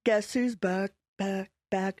Guess who's back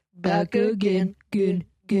Back again.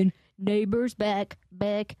 Neighbors back.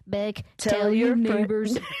 Tell your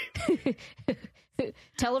neighbors.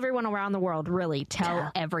 Tell everyone around the world, really.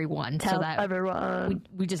 Tell everyone. Tell everyone.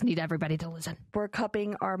 We just need everybody to listen. We're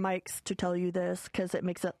cupping our mics to tell you this because it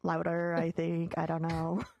makes it louder, I think. I don't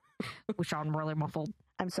know. We sound really muffled.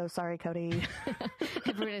 I'm so sorry, Cody.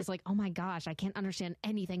 Everybody's like, oh my gosh, I can't understand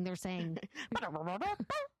anything they're saying.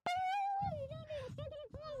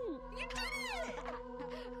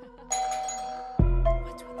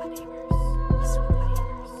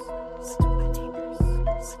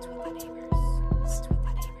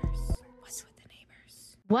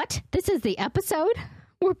 What? This is the episode?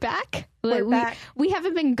 We're back? We're back. We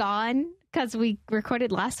haven't been gone because we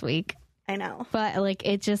recorded last week. I know. But like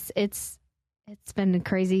it's been a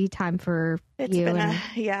crazy time for It's you. been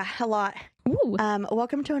a lot. Ooh.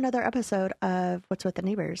 Welcome to another episode of What's with the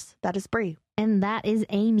Neighbors. That is Bree. And that is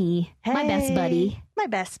Amy, my best buddy. My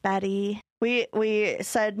best buddy. We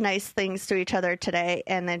said nice things to each other today,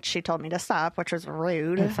 and then she told me to stop, which was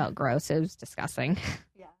rude. It felt gross. It was disgusting.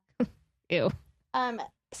 Yeah. Ew.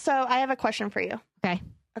 So I have a question for you. Okay.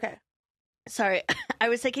 Sorry. I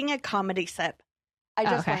was taking a comedy sip. I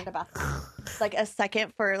just learned about this. Like a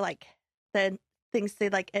second for like the things to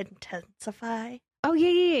like intensify. Oh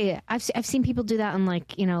yeah. I've seen people do that on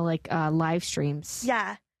like live streams.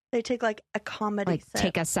 Yeah. They take like a comedy like sip.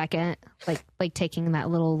 take a second, like taking that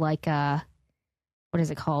little what is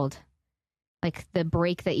it called? Like the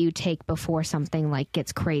break that you take before something like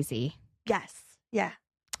gets crazy. Yes. Yeah.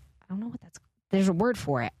 I don't know what that's. There's a word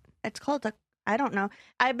for it. It's called I don't know.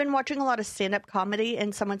 I've been watching a lot of stand-up comedy,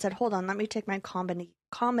 and someone said, "Hold on, let me take my comedy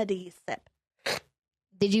sip."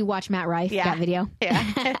 Did you watch Matt Rife? Yeah. That video? Yeah.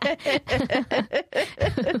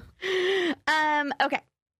 Okay.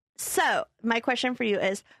 So my question for you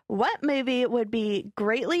is, what movie would be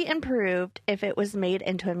greatly improved if it was made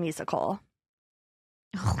into a musical?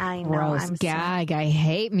 Oh, I know. Gross gag. I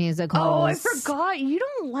hate musicals. Oh, I forgot. You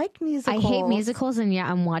don't like musicals. I hate musicals, and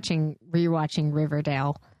yeah, I'm rewatching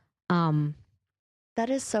Riverdale. That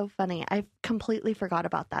is so funny. I completely forgot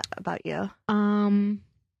about that about you.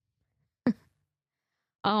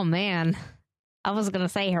 Oh man, I was gonna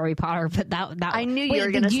say Harry Potter, but that I knew you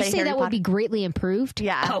were gonna say Did you say Harry that Potter. would be greatly improved?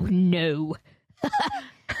 Yeah. Oh no.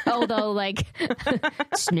 Although, like,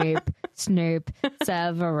 Snoop,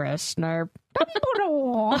 Severus Snape.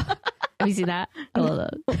 Have you seen that? I love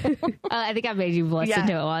that. I think I made you listen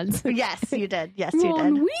to it once. Yes, you did. Yes,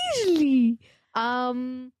 Ron you did.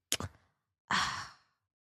 Weasley.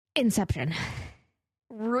 Inception.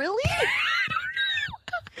 Really?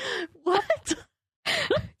 What?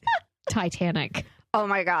 Titanic. Oh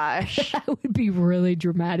my gosh. That would be really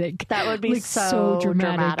dramatic. That would be Like, so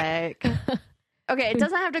dramatic. dramatic. Okay, it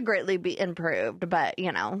doesn't have to greatly be improved, but,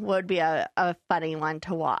 would be a funny one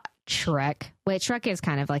to watch. Shrek. Wait, Shrek is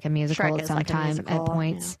kind of like a musical Shrek at is some like a time musical, at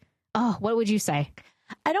points. Yeah. Oh, what would you say?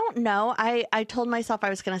 I don't know. I told myself I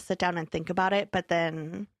was going to sit down and think about it, but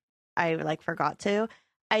then I forgot to.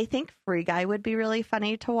 I think Free Guy would be really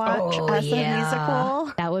funny to watch as a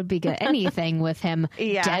musical. That would be good. Anything with him.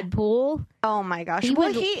 Yeah. Deadpool. Oh my gosh. He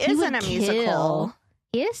is in a musical.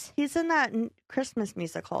 He is? He's in that Christmas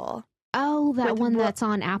musical. Oh, that With one that's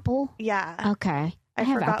on Apple? Yeah. Okay. I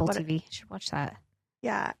have Apple TV. Should watch that.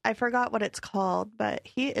 Yeah. I forgot what it's called, but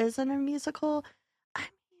he is in a musical. I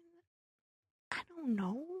mean, I don't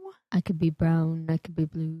know. I could be brown. I could be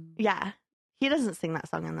blue. Yeah. He doesn't sing that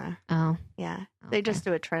song in there. Oh. Yeah. Okay. They just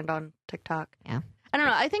do a trend on TikTok. Yeah. I don't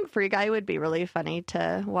know. I think Free Guy would be really funny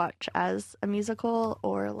to watch as a musical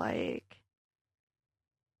or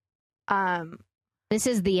This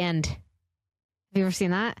Is the End. Have you ever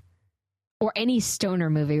seen that? Or any stoner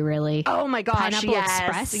movie, really. Oh my gosh. Pineapple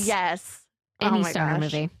Express? Yes. Any stoner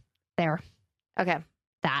movie. There. Okay.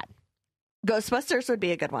 That. Ghostbusters would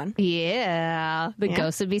be a good one. Yeah. The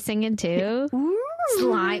ghosts would be singing too.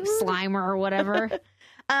 Slimer or whatever.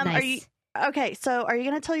 Nice. So are you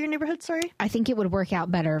going to tell your neighborhood story? I think it would work out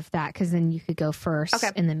better if that, because then you could go first. Okay.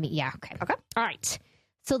 And then me. Yeah. Okay. Okay. All right.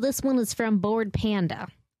 So this one is from Bored Panda.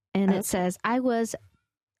 And it says, I was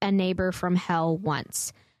a neighbor from hell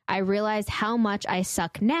once. I realize how much I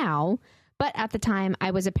suck now, but at the time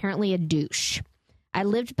I was apparently a douche. I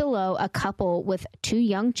lived below a couple with 2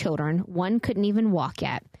 young children. One couldn't even walk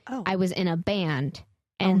yet. Oh. I was in a band.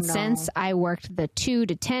 And since I worked the 2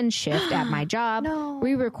 to 10 shift at my job,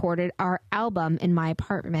 we recorded our album in my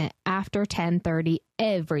apartment after 10:30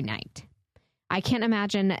 every night. I can't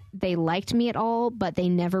imagine they liked me at all, but they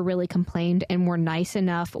never really complained and were nice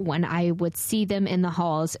enough when I would see them in the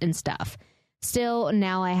halls and stuff. Still,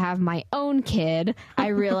 now I have my own kid. I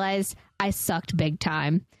realize I sucked big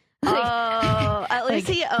time. At least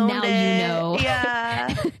he owned now it. You know.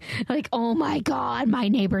 Yeah. Like, oh my God, my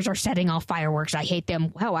neighbors are setting off fireworks. I hate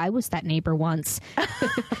them. Wow, I was that neighbor once.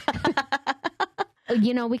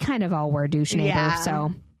 We kind of all were a douche neighbor.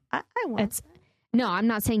 So I won't. No, I'm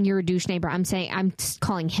not saying you're a douche neighbor. I'm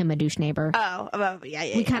calling him a douche neighbor. Oh,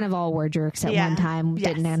 yeah. We kind of all were jerks at one time.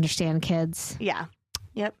 Didn't understand kids. Yeah.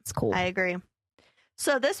 Yep. It's cool. I agree.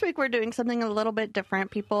 So this week we're doing something a little bit different,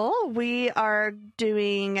 people. We are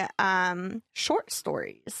doing short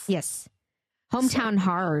stories. Yes. Hometown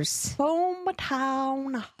horrors.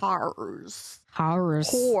 Hometown horrors. Horrors.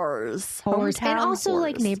 Hometown And also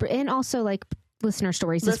horrors. like listener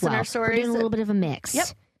stories as well. Stories. We're doing a little bit of a mix. Yep.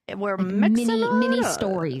 We're like mixing mini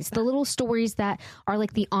stories. The little stories that are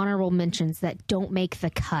like the honorable mentions that don't make the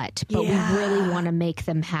cut, but we really want to make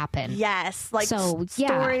them happen. Yes. Like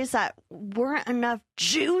stories that weren't enough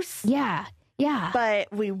juice. Yeah. Yeah.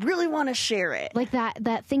 But we really want to share it. Like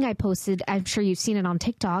that thing I posted, I'm sure you've seen it on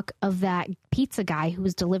TikTok, of that pizza guy who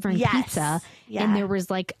was delivering pizza. Yeah. And there was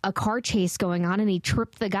like a car chase going on and he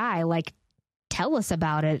tripped the guy. Like, tell us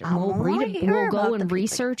about it. We'll read it. We'll go and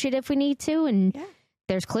research it if we need to. And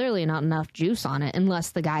there's clearly not enough juice on it unless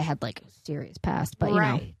the guy had like a serious past.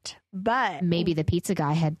 But, but maybe the pizza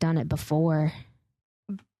guy had done it before.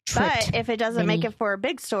 But if it doesn't make it for a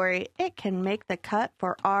big story, it can make the cut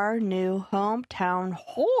for our new hometown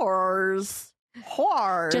horrors.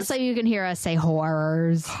 Horrors. Just so you can hear us say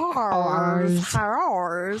horrors. Horrors.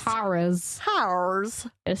 Horrors. Horrors. Horrors.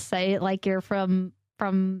 Just say it like you're from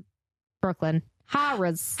Brooklyn.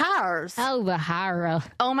 Horrors. Horrors. Oh, the horror.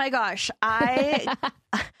 Oh my gosh.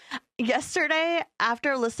 Yesterday,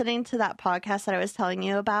 after listening to that podcast that I was telling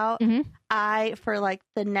you about, for like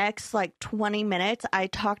the next 20 minutes, I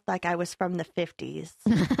talked like I was from the 50s.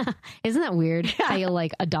 Isn't that weird? How you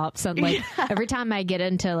like adopt something? Every time I get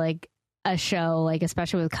into like a show, like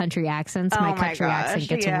especially with country accents, my country accent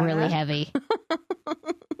gets really heavy.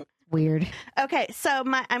 Weird. Okay, so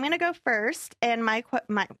I'm going to go first, and my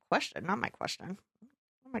question, not my question.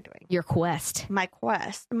 What am I doing? Your quest. My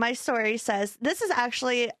quest. My story says, this is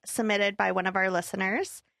actually submitted by one of our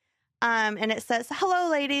listeners, and it says, "Hello,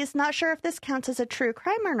 ladies. Not sure if this counts as a true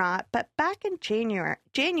crime or not, but back in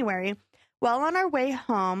January, while on our way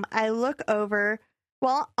home, I look over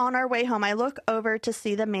to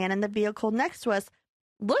see the man in the vehicle next to us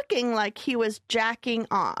looking like he was jacking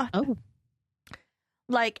off. Oh.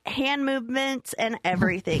 Like hand movements and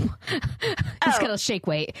everything. He's got a shake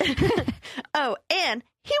weight. Oh, and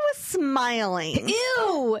he was smiling.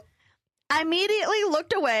 Ew. I immediately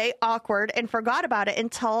looked away, awkward, and forgot about it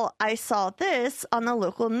until I saw this on the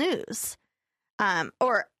local news.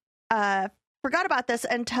 Forgot about this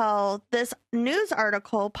until this news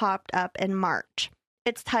article popped up in March.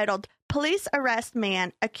 It's titled, "Police Arrest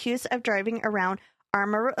Man Accused of Driving Around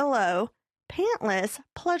Amarillo Pantless,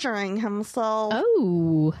 Pleasuring Himself."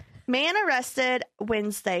 Oh. Man arrested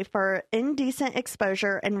Wednesday for indecent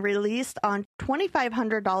exposure and released on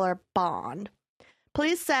 $2,500 bond.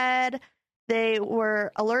 Police said they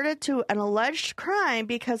were alerted to an alleged crime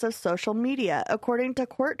because of social media. According to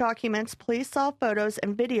court documents, police saw photos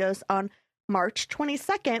and videos on March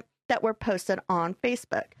 22nd that were posted on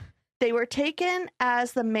Facebook. They were taken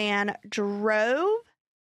as the man drove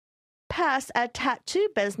past a tattoo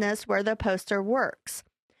business where the poster works.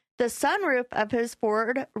 The sunroof of his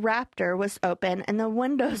Ford Raptor was open and the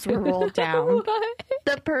windows were rolled down.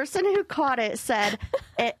 The person who caught it said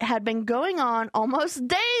it had been going on almost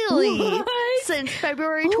daily since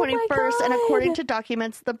February 21st. And according to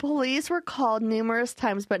documents, the police were called numerous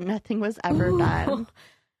times, but nothing was ever done.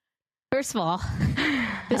 First of all,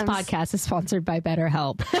 this podcast is sponsored by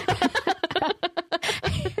BetterHelp.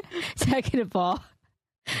 Second of all,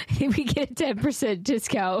 we get a 10%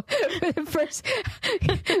 discount for the first.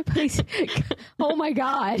 Please, oh my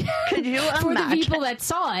God! Could you imagine? For the people that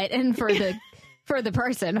saw it, and for the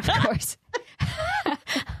person, of course.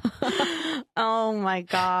 Oh my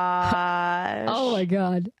gosh! Oh my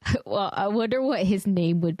God! Well, I wonder what his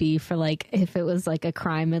name would be for if it was like a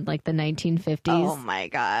crime in like the 1950s. Oh my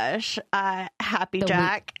gosh! Happy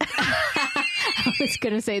Jack. I was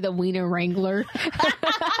gonna say the Wiener Wrangler.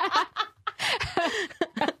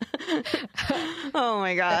 Oh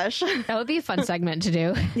my gosh. That would be a fun segment to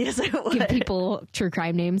do. Yes, it would. Give people true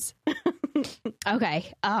crime names.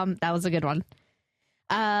 Okay. That was a good one.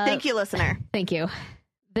 Thank you, listener. Thank you.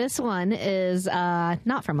 This one is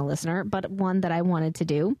not from a listener, but one that I wanted to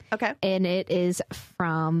do. Okay. And it is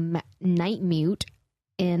from Night Mute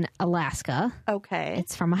in Alaska. Okay.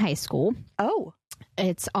 It's from a high school. Oh.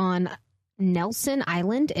 It's on Nelson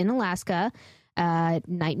Island in Alaska,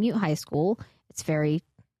 Nightmute High School. It's very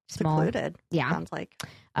small. Secluded. Yeah. Sounds like.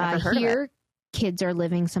 Never heard of Here, it. kids are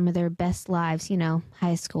living some of their best lives,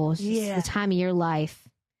 high school. It's just the time of your life.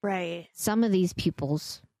 Right. Some of these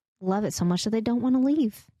pupils love it so much that they don't want to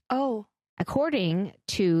leave. Oh. According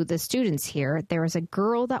to the students here, there is a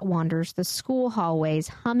girl that wanders the school hallways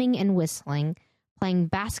humming and whistling, playing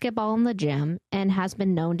basketball in the gym, and has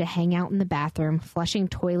been known to hang out in the bathroom, flushing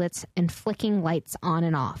toilets and flicking lights on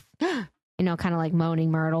and off. Kind of like Moaning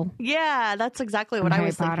Myrtle. Yeah, that's exactly what I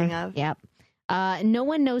was thinking of. Yep. No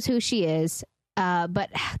one knows who she is, but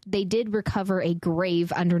they did recover a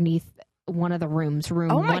grave underneath one of the rooms, room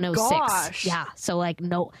 106. Gosh. Yeah. So,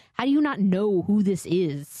 no, how do you not know who this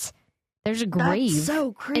is? There's a grave. That's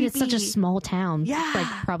so creepy. And it's such a small town.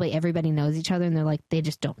 Yeah. Probably everybody knows each other, and they're like, they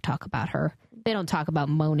just don't talk about her. They don't talk about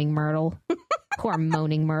Moaning Myrtle. Poor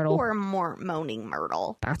Moaning Myrtle. Or more Moaning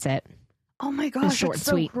Myrtle. That's it. Oh my gosh, short, that's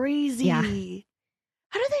so sweet. crazy. Yeah. How do they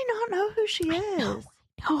not know who she is?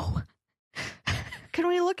 No. Can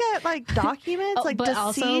we look at documents? But deceased?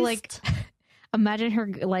 also imagine her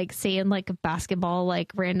seeing a basketball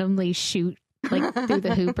randomly shoot through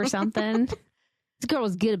the hoop or something. This girl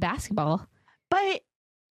was good at basketball. But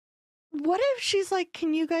what if she's like,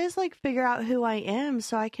 can you guys figure out who I am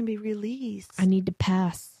so I can be released? I need to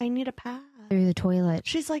pass I need a pass. through the toilet.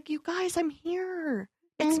 She's like, you guys, I'm here.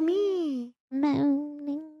 It's me.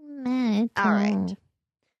 Moaning Myrtle. All right.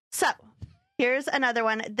 So here's another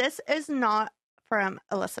one. This is not from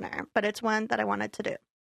a listener, but it's one that I wanted to do.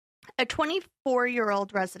 A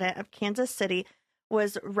 24-year-old resident of Kansas City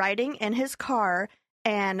was riding in his car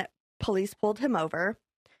and police pulled him over.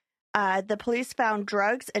 The police found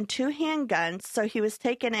drugs and 2 handguns, so he was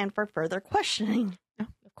taken in for further questioning. Oh,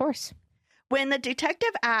 of course. When the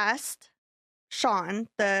detective asked Sean,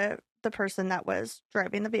 the person that was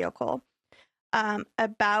driving the vehicle,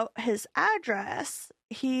 about his address,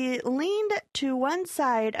 he leaned to one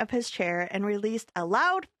side of his chair and released a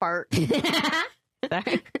loud fart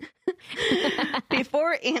Sorry.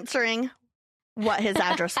 before answering what his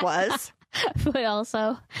address was. But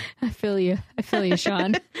also, I feel you,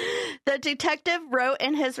 Sean. The detective wrote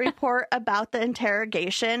in his report about the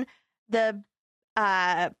interrogation, the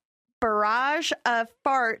barrage of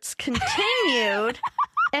farts continued.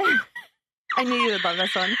 And I knew you would love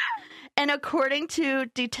this one. And according to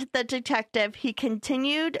the detective, he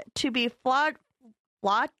continued to be flatulent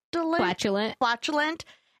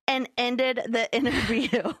and ended the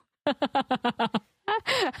interview.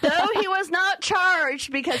 Though he was not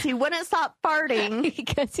charged because he wouldn't stop farting.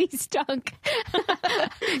 Because he stunk.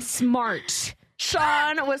 Smart.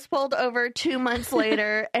 Sean was pulled over 2 months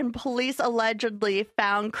later, and police allegedly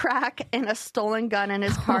found crack and a stolen gun in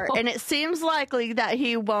his car. And it seems likely that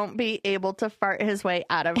he won't be able to fart his way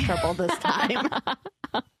out of trouble this time.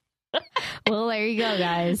 Well, there you go,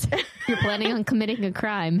 guys. If you're planning on committing a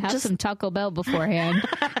crime, have some Taco Bell beforehand.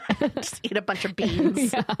 Just eat a bunch of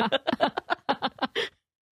beans. Yeah.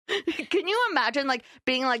 Can you imagine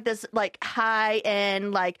being this high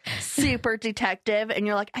end super detective, and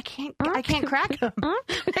you're like, I can't crack him.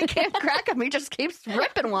 I can't crack him. He just keeps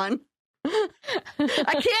ripping one. I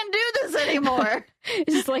can't do this anymore.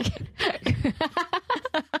 It's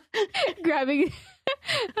grabbing.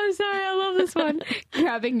 I'm sorry, I love this one.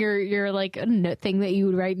 Grabbing your note thing that you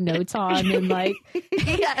would write notes on, and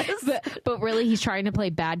yes, but really he's trying to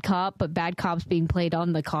play bad cop, but bad cop's being played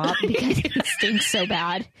on the cop because he stinks so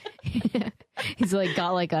bad. He's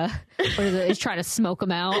got a what is it? He's trying to smoke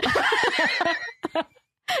him out.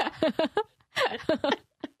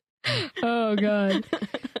 Oh god,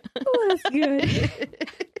 that's good.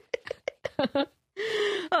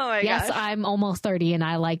 Oh my gosh. Yes, I'm almost 30 and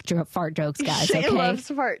I like fart jokes, guys. She okay? loves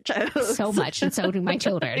fart jokes so much, and so do my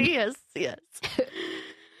children. Yes.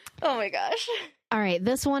 Oh my gosh. All right,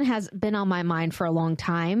 this one has been on my mind for a long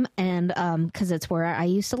time, and because it's where I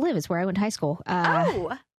used to live. It's where I went to high school.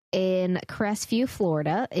 In Crestview,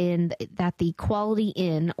 Florida, at the Quality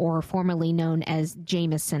Inn, or formerly known as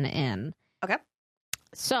Jameson Inn. Okay.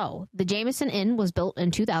 So, the Jameson Inn was built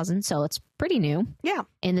in 2000, so it's pretty new. Yeah.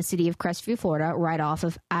 In the city of Crestview, Florida, right off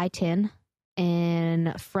of I-10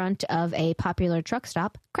 in front of a popular truck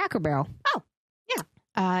stop, Cracker Barrel. Oh,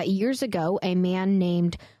 yeah. Years ago, a man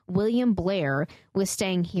named William Blair was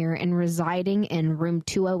staying here and residing in room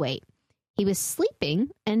 208. He was sleeping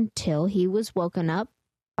until he was woken up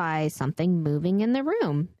by something moving in the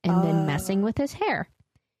room and then messing with his hair.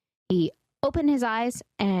 He opened his eyes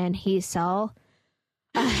and he saw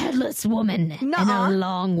A headless woman in Nuh-uh. a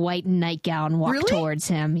long white nightgown walked Really? towards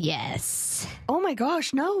him. Yes. Oh my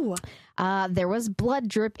gosh, no. There was blood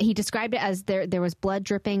drip. He described it as there was blood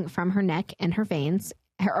dripping from her neck and her veins,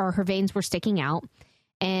 her veins were sticking out.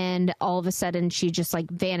 And all of a sudden she just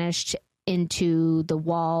like vanished into the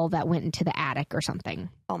wall that went into the attic or something.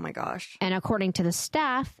 Oh my gosh. And according to the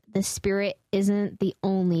staff, the spirit isn't the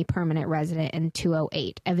only permanent resident in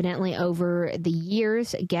 208. Evidently, over the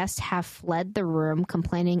years, guests have fled the room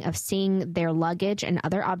complaining of seeing their luggage and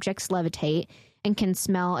other objects levitate and can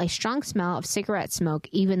smell a strong smell of cigarette smoke,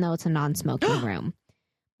 even though it's a non-smoking room.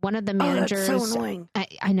 One of the managers... Oh, that's so annoying.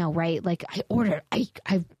 I know, right? Like,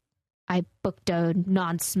 I booked a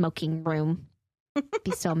non-smoking room.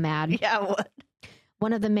 Be so mad. Yeah, what?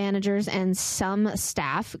 One of the managers and some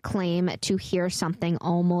staff claim to hear something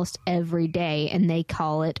almost every day, and they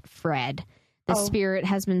call it Fred. The spirit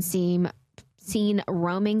has been seen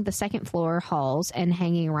roaming the second floor halls and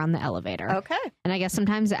hanging around the elevator. Okay. And I guess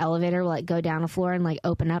sometimes the elevator will like go down a floor and like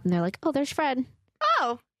open up, and they're like, "Oh, there's Fred."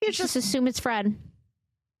 Oh, You just assume it's Fred.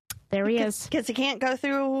 There he is. Because he can't go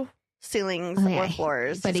through ceilings Okay. or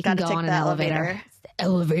floors. But He's he can gotta go take on the an elevator. It's the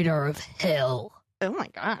elevator of hell. Oh my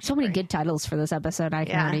gosh. So many good titles for this episode. I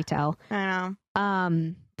can Yeah. already tell. I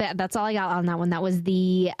know. That's all I got on that one. That was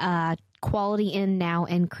the Quality Inn now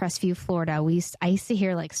in Crestview, Florida. I used to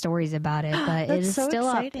hear like stories about it, but it That's is so still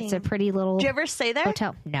exciting. up. It's a pretty little Did you ever stay there?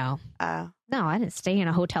 hotel. No, Oh. no, I didn't stay in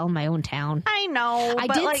a hotel in my own town. I know. I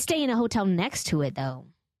but did like, stay in a hotel next to it though,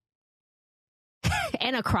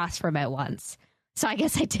 and across from it once. So I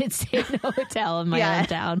guess I did stay in a hotel in my Yeah. own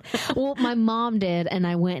town. Well, my mom did, and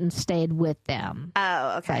I went and stayed with them.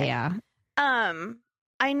 Oh, So okay. yeah.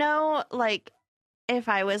 I know, like, if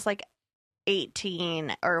I was like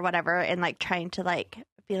 18 or whatever and like trying to like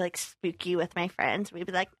be like spooky with my friends, we'd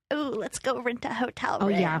be like, oh, let's go rent a hotel room.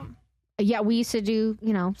 Oh, yeah. Yeah, we used to do,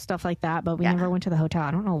 stuff like that, but we Yeah. never went to the hotel.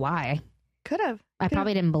 I don't know why. Could have. I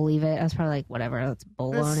probably didn't believe it. I was probably like, whatever, that's That's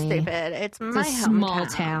baloney. stupid. It's It's my a small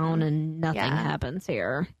hometown. town and nothing Yeah. happens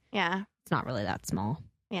here. Yeah. It's not really that small.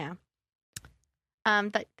 Yeah.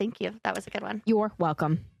 Thank you. That was a good one. You're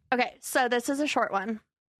welcome. Okay, so this is a short one.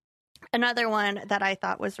 Another one that I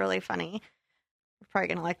thought was really funny. You're probably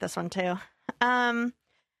going to like this one too.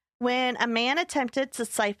 When a man attempted to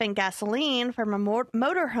siphon gasoline from a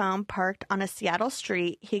motorhome parked on a Seattle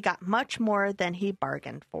street, he got much more than he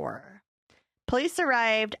bargained for. Police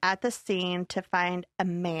arrived at the scene to find a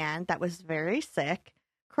man that was very sick,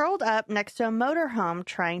 curled up next to a motorhome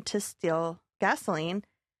trying to steal gasoline.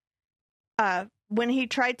 When he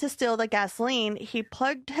tried to steal the gasoline, he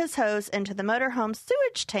plugged his hose into the motorhome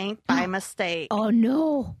sewage tank by mistake. Oh,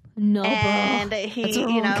 no. No, And bro. he, That's the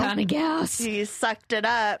wrong kind of gas. he sucked it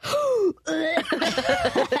up.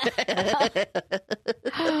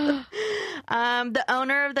 The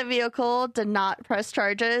owner of the vehicle did not press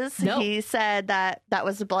charges. Nope. He said that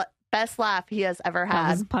was the best laugh he has ever That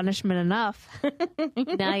was had. punishment enough.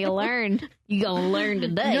 Now you learned. You gonna learn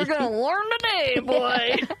today. You're gonna learn today,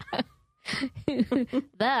 boy.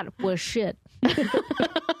 That was shit.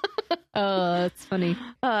 Oh, it's funny.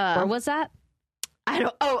 Where was that? I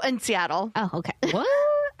don't. Oh, in Seattle. Oh, okay. What?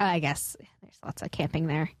 I guess there's lots of camping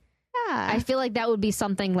there. Yeah. I feel like that would be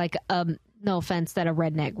something like, no offense, that a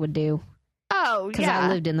redneck would do. Oh, Because yeah. I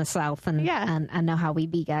lived in the South and, Yeah. and I know how we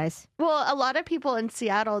be, guys. Well, a lot of people in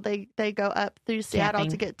Seattle, they go up through Seattle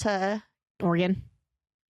Camping. to get to. Oregon.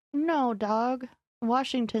 No, dog.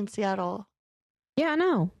 Washington, Seattle. Yeah, I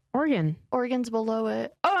know. Oregon. Oregon's below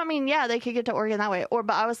it. Oh, I mean, yeah, they could get to Oregon that way. But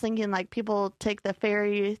I was thinking like people take the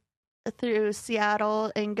ferry through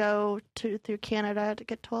Seattle and go through Canada to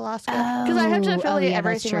get to Alaska. Because I have to affiliate yeah, that's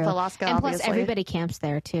everything with true. Alaska. And obviously. plus, everybody camps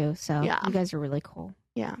there, too. So Yeah. you guys are really cool.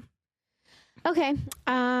 Yeah. Okay.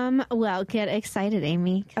 Well, get excited,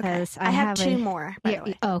 Amy, Okay. because I have two more. By the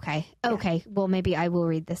way. Okay. Okay. Well, maybe I will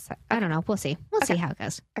read this. I don't know. We'll see. We'll see Okay. how it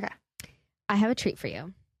goes. Okay. I have a treat for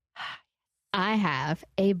you. I have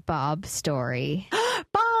a Bob story.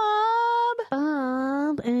 Bob.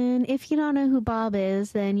 Bob. And if you don't know who Bob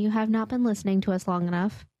is, then you have not been listening to us long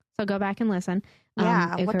enough. So go back and listen.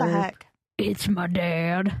 Yeah. it What the could- heck? It's my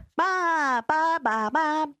dad. Bob. Bob. Bob.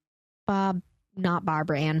 Bob. Bob, not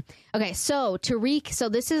Barbara Ann. Okay, so so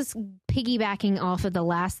this is piggybacking off of the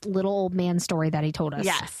last little old man story that he told us.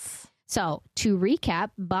 Yes. So to recap,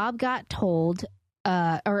 Bob got told,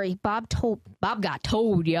 Bob got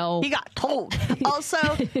told, yo. He got told. Also,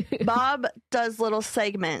 Bob does little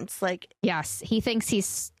segments like Yes, he thinks he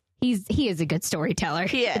is a good storyteller.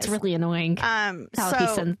 He is. It's really annoying how he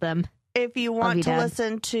so sends them. if you you, want to Dad.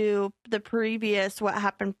 listen to the previous what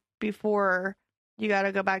happened before, you got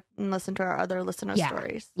to go back and listen to our other listener Yeah.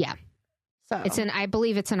 stories. Yeah. So I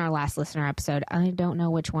believe it's in our last listener episode. I don't know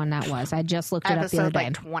which one that was. I just looked it up the other episode day.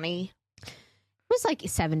 like 20. It was like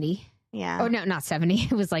 70. Yeah. Oh, no, not 70.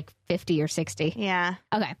 It was like 50 or 60. Yeah.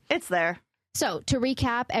 Okay. It's there. So to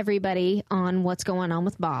recap everybody on what's going on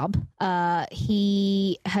with Bob,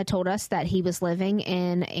 he had told us that he was living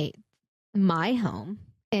in my home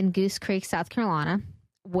in Goose Creek, South Carolina,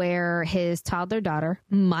 where his toddler daughter,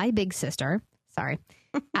 my big sister,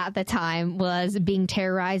 at the time was being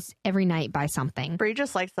terrorized every night by something. Bree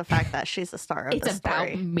just likes the fact that she's the star of the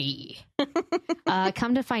story. It's about me.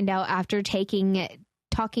 Come to find out, after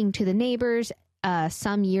talking to the neighbors,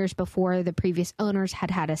 some years before, the previous owners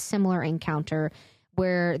had a similar encounter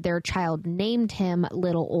where their child named him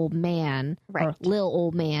Little Old Man, or Lil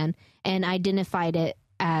Old Man, and identified it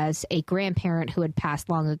as a grandparent who had passed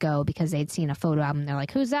long ago because they'd seen a photo album. They're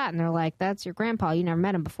like, "Who's that?" And they're like, "That's your grandpa. You never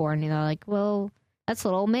met him before." And they're like, "Well, that's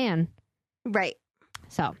Little Old Man." Right.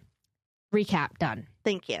 So, recap done.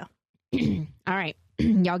 Thank you. All right.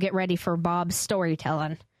 Y'all get ready for Bob's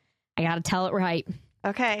storytelling. I got to tell it right.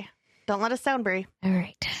 Okay. Don't let us down, Bree. All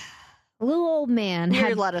right. Little Old Man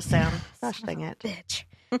You let us down. Gosh dang it. Bitch.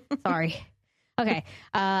 Sorry. Okay.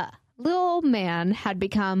 Little Old Man had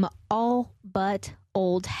become all but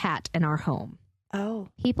old hat in our home. Oh.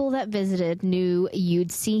 People that visited knew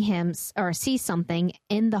you'd see him or see something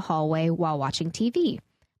in the hallway while watching TV.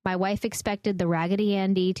 My wife expected the Raggedy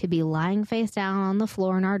Andy to be lying face down on the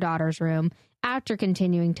floor in our daughter's room after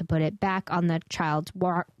continuing to put it back on the child's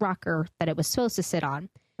rocker that it was supposed to sit on.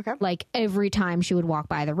 Okay. Like every time she would walk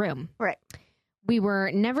by the room. Right. We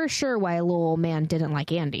were never sure why Little Old Man didn't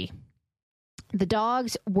like Andy. The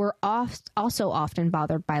dogs were also often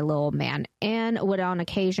bothered by Little Old Man and would on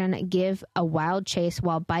occasion give a wild chase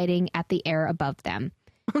while biting at the air above them.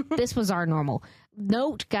 This was our normal.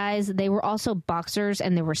 Note, guys, they were also boxers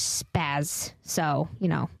and they were spaz. So,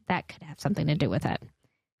 that could have something to do with it.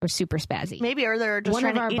 They're super spazzy. Maybe or they're just one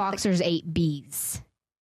of our boxers ate bees.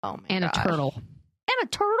 Oh my and gosh. A turtle. And a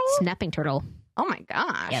turtle? Snapping turtle. Oh my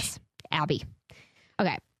gosh. Yes. Abby.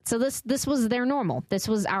 Okay. So this was their normal. This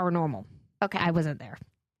was our normal. Okay. I wasn't there.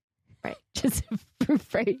 Right. Just a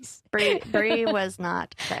phrase. Bree was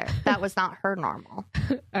not there. That was not her normal.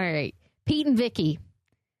 All right. Pete and Vicky.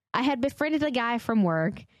 I had befriended a guy from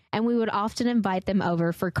work, and we would often invite them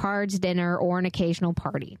over for cards, dinner, or an occasional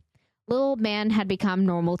party. Little Old Man had become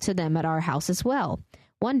normal to them at our house as well.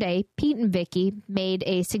 One day, Pete and Vicky made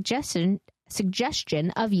a suggestion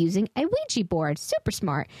of using a Ouija board. Super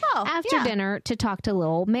smart. After dinner to talk to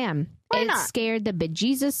Little Old Man. Why it not? Scared the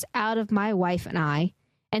bejesus out of my wife and I,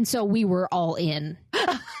 and so we were all in.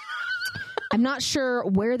 I'm not sure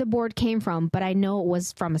where the board came from, but I know it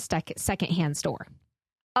was from a secondhand store.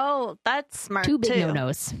 Oh, that's smart. Two big too.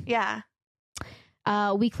 no-nos. Yeah.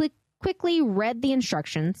 We quickly read the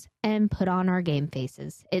instructions and put on our game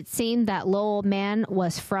faces. It seemed that Little Old Man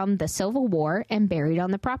was from the Civil War and buried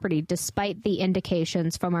on the property, despite the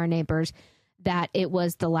indications from our neighbors that it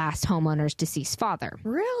was the last homeowner's deceased father.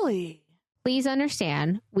 Really? Please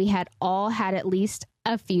understand, we had all had at least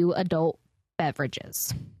a few adult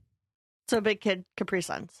beverages. So Big Kid Capri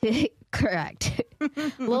Suns. Correct.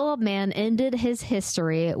 Little Old Man ended his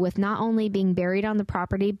history with not only being buried on the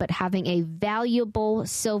property, but having a valuable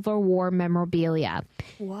Civil War memorabilia.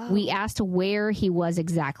 Wow. We asked where he was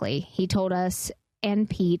exactly. He told us, and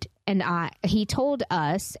Pete and I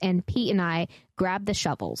grabbed the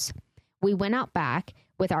shovels. We went out back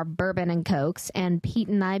with our bourbon and cokes, and Pete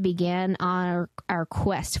and I began on our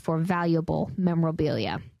quest for valuable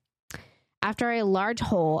memorabilia. After a large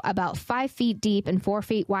hole about 5 feet deep and 4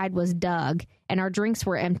 feet wide was dug, and our drinks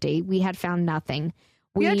were empty, we had found nothing.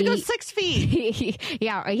 We had to go 6 feet.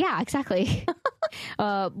 yeah, exactly.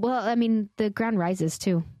 Well, I mean, the ground rises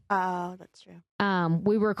too. Oh, that's true.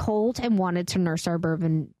 We were cold and wanted to nurse our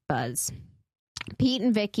bourbon buzz. Pete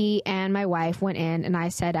and Vicky and my wife went in, and I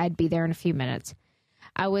said I'd be there in a few minutes.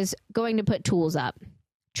 I was going to put tools up.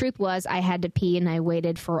 Truth was, I had to pee, and I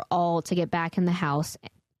waited for all to get back in the house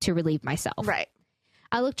to relieve myself. Right.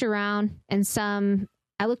 I looked around some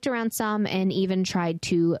and even tried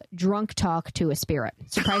to drunk talk to a spirit.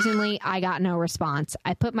 Surprisingly, I got no response.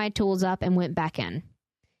 I put my tools up and went back in.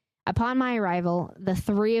 Upon my arrival, the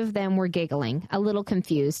three of them were giggling, a little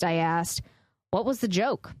confused. I asked, "What was the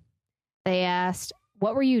joke?" They asked,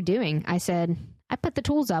 "What were you doing?" I said, "I put the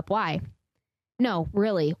tools up. Why?" "No,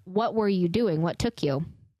 really, what were you doing? What took you?"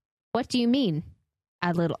 "What do you mean?"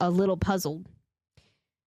 A little puzzled.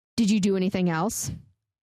 "Did you do anything else?"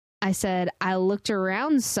 I said, "I looked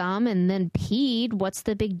around some and then peed. What's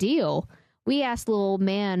the big deal?" We asked Little Old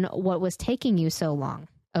Man what was taking you so long.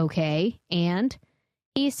 "Okay, and?"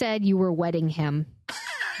 He said you were wetting him.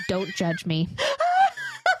 Don't judge me.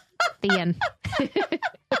 The end.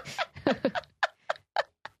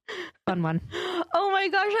 Fun one. Oh my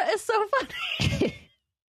gosh, that is so funny.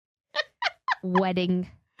 Wedding.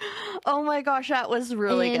 Oh my gosh, that was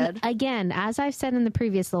really And good. again, as I've said in the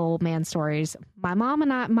previous little man stories, my mom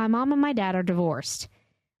and my dad are divorced,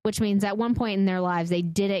 which means at one point in their lives they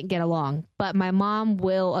didn't get along. But my mom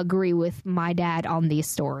will agree with my dad on these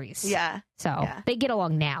stories. Yeah, So they get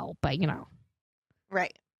along now, but you know.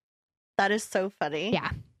 right. That is so funny.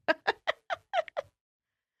 Yeah.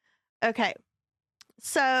 Okay.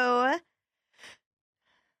 So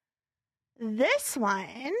this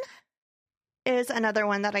one is another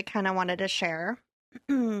one that I kind of wanted to share.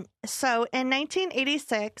 So in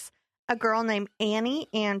 1986, a girl named Annie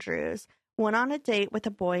Andrews went on a date with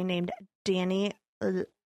a boy named Danny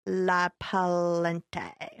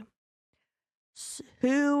LaPalente,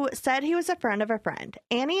 who said he was a friend of a friend.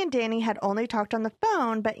 Annie and Danny had only talked on the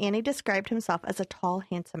phone, but Annie described himself as a tall,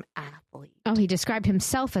 handsome athlete. Oh, he described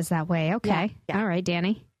himself as that way. Okay. Yeah. All right,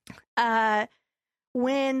 Danny.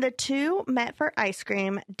 When the two met for ice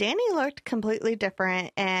cream, Danny looked completely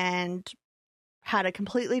different and had a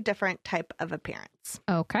completely different type of appearance.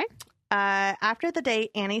 Okay. After the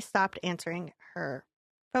date, Annie stopped answering her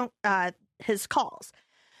phone, his calls.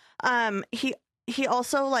 He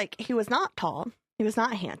also, he was not tall, he was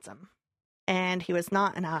not handsome, and he was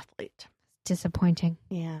not an athlete. Disappointing.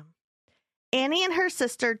 Yeah. Annie and her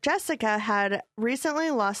sister Jessica had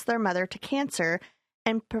recently lost their mother to cancer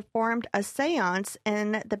and performed a seance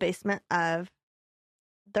in the basement of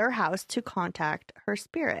their house to contact her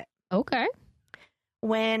spirit. Okay.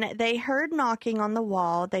 When they heard knocking on the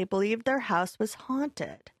wall, they believed their house was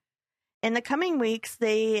haunted. In the coming weeks,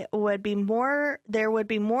 there would be more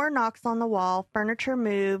knocks on the wall, furniture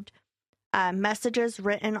moved, messages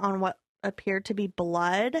written on what appeared to be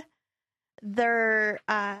blood. Their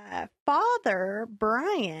father,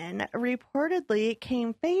 Brian, reportedly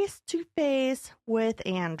came face to face with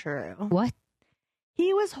Andrew. What?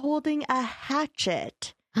 He was holding a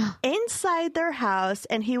hatchet inside their house,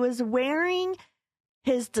 and he was wearing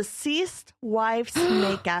his deceased wife's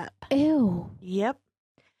makeup. Ew. Yep.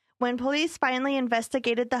 When police finally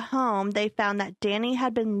investigated the home, they found that Danny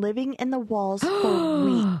had been living in the walls for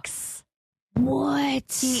weeks.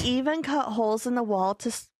 What? He even cut holes in the wall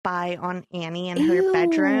to spy on Annie in her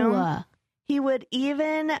bedroom. He would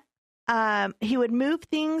even he would move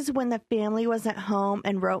things when the family wasn't home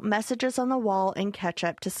and wrote messages on the wall in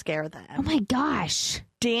ketchup to scare them. Oh my gosh.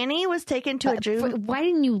 Danny was taken to a juvenile. Why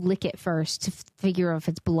didn't you lick it first to figure if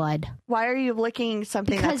it's blood? Why are you licking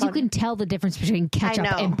something? Because you can tell the difference between ketchup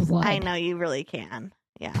and blood. I know, you really can.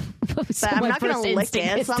 Yeah. So But I'm my not going first to lick instinct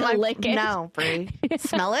it. is It's not to my, lick it. No, Brie.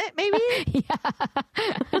 Smell it, maybe?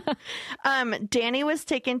 Yeah. Danny was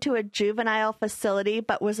taken to a juvenile facility,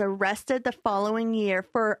 but was arrested the following year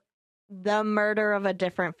for the murder of a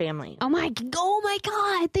different family. Oh my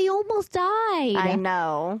God. They almost died. I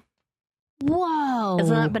know. Whoa.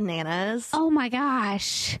 Isn't that bananas? Oh my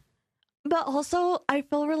gosh. But also, I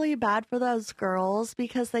feel really bad for those girls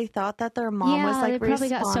because they thought that their mom was they probably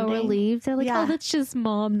got so responding. relieved. They're like, Yeah. oh, that's just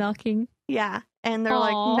mom knocking. Yeah. And they're Aw.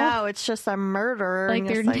 like, no, it's just a murder. Like And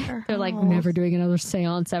they're it's they're like oh. never doing another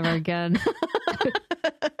seance ever again.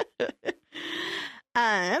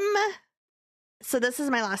 So this is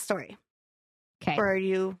my last story. Okay. Or are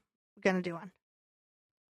you gonna do one?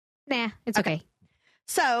 Nah, it's okay.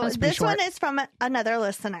 So was pretty this one short. is from another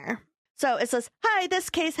listener. So it says, "Hi, this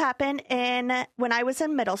case happened when I was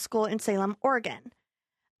in middle school in Salem, Oregon.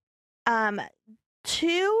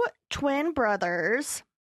 Two twin brothers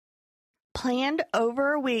planned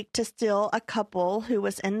over a week to steal a couple who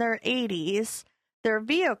was in their 80s, their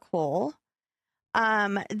vehicle.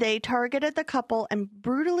 They targeted the couple and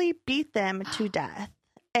brutally beat them to death.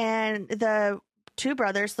 And the two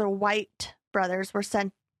brothers, the White brothers, were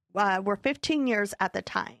 15 years at the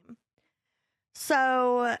time.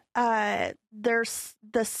 So there's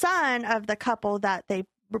the son of the couple that they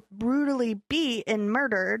brutally beat and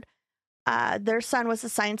murdered. Their son was a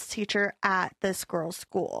science teacher at this girl's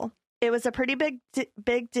school. It was a pretty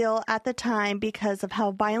big deal at the time because of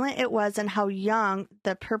how violent it was and how young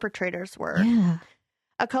the perpetrators were. Yeah.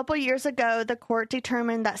 A couple years ago, the court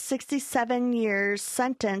determined that 67 years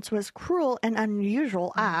sentence was cruel and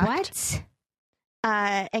unusual act. What?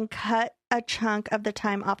 And cut a chunk of the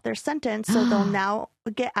time off their sentence, so they'll now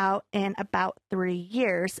get out in about 3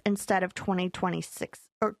 years instead of 2026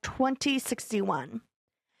 or 2061.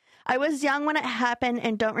 I was young when it happened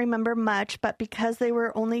and don't remember much, but because they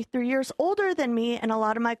were only 3 years older than me and a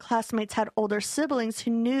lot of my classmates had older siblings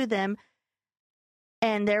who knew them,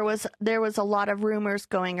 And there was a lot of rumors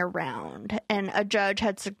going around, and a judge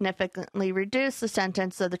had significantly reduced the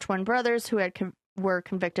sentence of the twin brothers who had were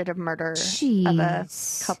convicted of murder of a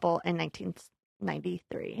couple in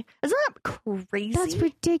 1993. Isn't that crazy? That's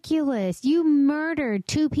ridiculous. You murdered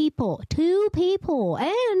two people,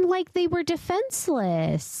 and like they were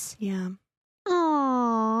defenseless. Yeah.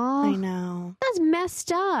 Aww. I know. That's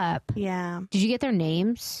messed up. Yeah. Did you get their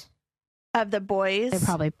names? Of the boys? They're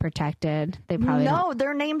probably protected. They probably No,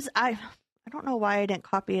 their names, I don't know why I didn't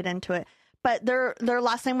copy it into it, but their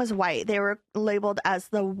last name was White. They were labeled as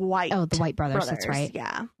the White. Oh, the White brothers. That's right.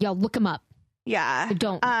 Yeah. Y'all look them up. Yeah.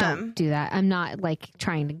 Don't do that. I'm not like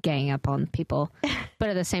trying to gang up on people, but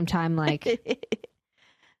at the same time, like, but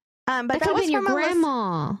that could have been your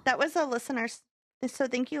grandma. That was a listener. So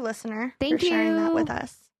thank you, listener. Thank for sharing that with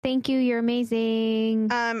us. Thank you. You're amazing.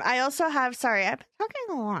 I also have, sorry, I've been talking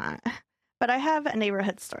a lot, but I have a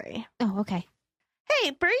neighborhood story. Oh, okay.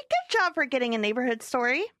 Hey, Brie, good job for getting a neighborhood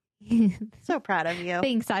story. So proud of you.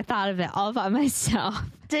 Thanks. I thought of it all by myself.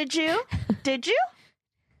 Did you? Did you?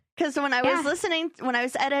 Because when I was listening, when I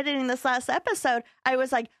was editing this last episode, I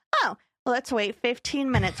was like, oh, well, let's wait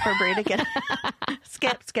 15 minutes for Brie to get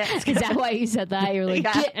skip. Is that why you said that? You're like,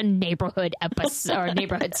 get a neighborhood episode or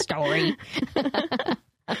neighborhood story. I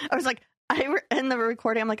was like, in the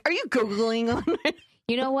recording, I'm like, are you Googling on it?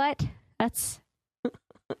 You know what?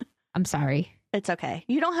 I'm sorry. It's okay.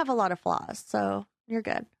 You don't have a lot of flaws, so you're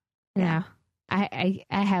good. Yeah. I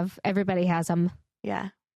have, everybody has them. Yeah.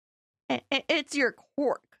 It's your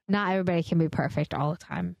quirk. Not everybody can be perfect all the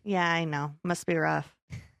time. Yeah, I know. Must be rough.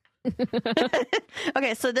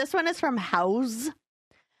 Okay, so this one is from House.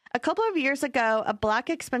 A couple of years ago, a black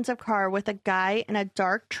expensive car with a guy in a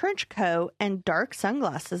dark trench coat and dark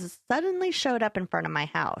sunglasses suddenly showed up in front of my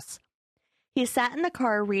house. He sat in the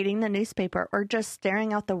car reading the newspaper or just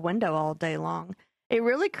staring out the window all day long. It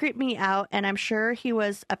really creeped me out, and I was sure he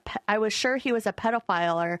was a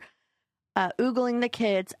pedophile oogling the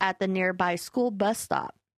kids at the nearby school bus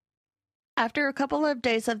stop. After a couple of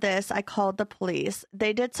days of this, I called the police.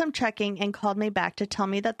 They did some checking and called me back to tell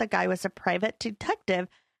me that the guy was a private detective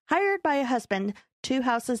hired by a husband 2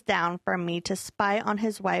 houses down from me to spy on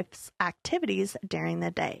his wife's activities during the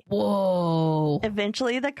day. Whoa.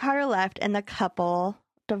 Eventually, the car left and the couple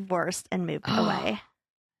divorced and moved away.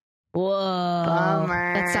 Whoa.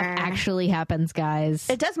 Bummer. That stuff actually happens, guys.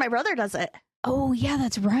 It does. My brother does it. Oh, yeah,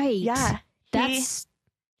 that's right. Yeah.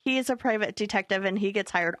 He's a private detective, and he gets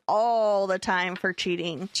hired all the time for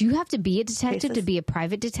cheating. Do you have to be a detective to be a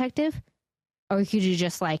private detective? Or could you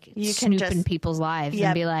just, like, snoop in people's lives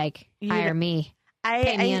and be like, hire me,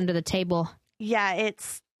 pay me under the table? Yeah,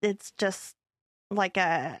 it's just like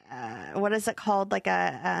a, what is it called? Like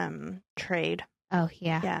a trade. Oh,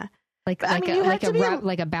 yeah. Yeah. Like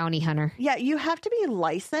a bounty hunter. Yeah, you have to be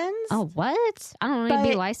licensed. Oh, what? I don't need to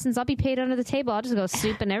be licensed. I'll be paid under the table. I'll just go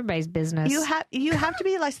snoop in everybody's business. You have to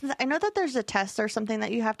be licensed. I know that there's a test or something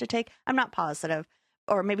that you have to take. I'm not positive.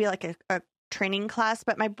 Or maybe like a training class,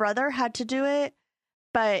 but my brother had to do it.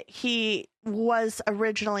 But he was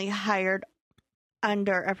originally hired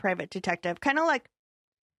under a private detective. Kind of like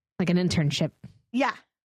an internship. Yeah.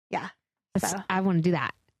 Yeah. So. I want to do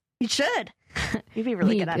that. You should. You'd be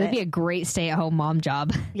really good at it. It'd be a great stay-at-home mom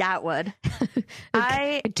job. Yeah, it would.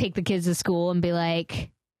 I'd take the kids to school and be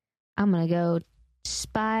like, I'm going to go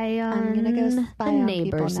spy on the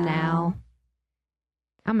neighbors now.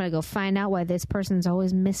 I'm going to go find out why this person's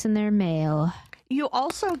always missing their mail. You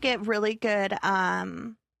also get really good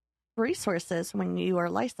resources when you are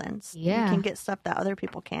licensed. Yeah. You can get stuff that other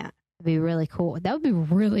people can't. It'd be really cool. That would be a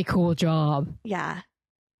really cool job. Yeah.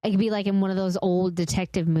 It could be like in one of those old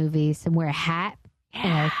detective movies and wear a hat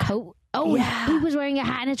and a coat. Oh, yeah. He was wearing a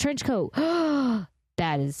hat and a trench coat.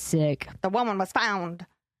 That is sick. The woman was found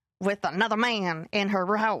with another man in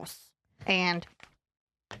her house. And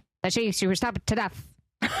she was stabbed to death.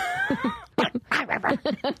 I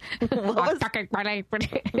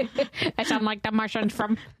sound like the Martians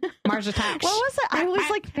from Mars Attacks. What was it? I was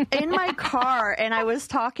like in my car and I was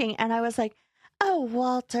talking and I was like, oh,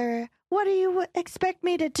 Walter, what do you expect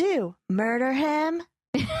me to do? Murder him?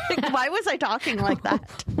 Why was I talking like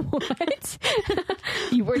that? What?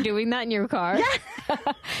 You were doing that in your car? Yeah.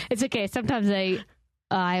 It's okay. Sometimes I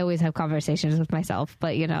always have conversations with myself, but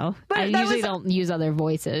I usually don't use other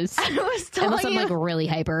voices. I was telling unless I'm like really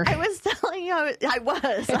hyper. I was telling telling you I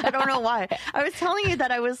was. I don't know why. I was telling you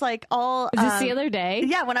that I was like all. Was this the other day?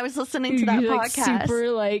 Yeah, when I was listening to that You're, like, podcast.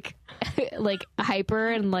 super like hyper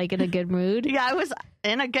and like in a good mood. Yeah, I was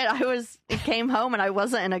in a good. I came home and I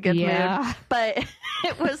wasn't in a good mood. But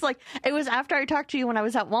it was after I talked to you when I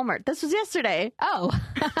was at Walmart. This was yesterday. Oh,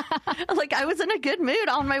 Like I was in a good mood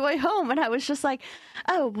on my way home, and I was just like,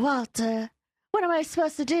 "Oh, Walter, what am I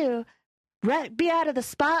supposed to do? Be out of the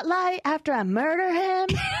spotlight after I murder him?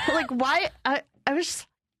 Like, why?" I was just,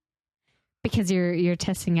 because you're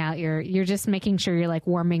testing out you're just making sure you're like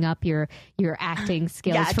warming up your acting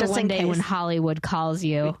skills Yeah, for just one in day case. when Hollywood calls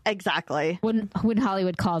you. exactly. When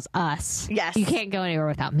Hollywood calls us. Yes. You can't go anywhere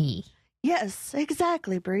without me. Yes,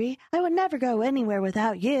 exactly, Bree. I would never go anywhere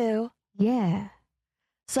without you. Yeah.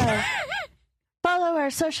 So follow our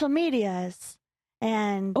social medias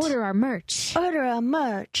and Order our merch. order a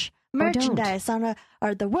merchandise on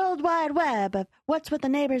the World Wide Web of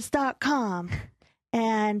what'swiththeneighbors.com.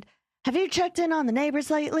 And have you checked in on the neighbors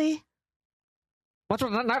lately? What's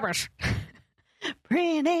with the neighbors?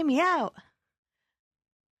 Bree and Amy out.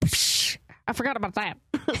 I forgot about that.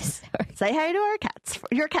 Say hi to our cats,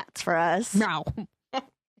 your cats for us. No.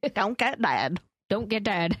 Don't get mad. Don't get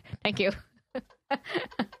dead. Thank you.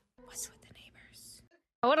 What's with the neighbors?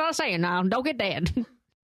 What did I say now? Don't get dead.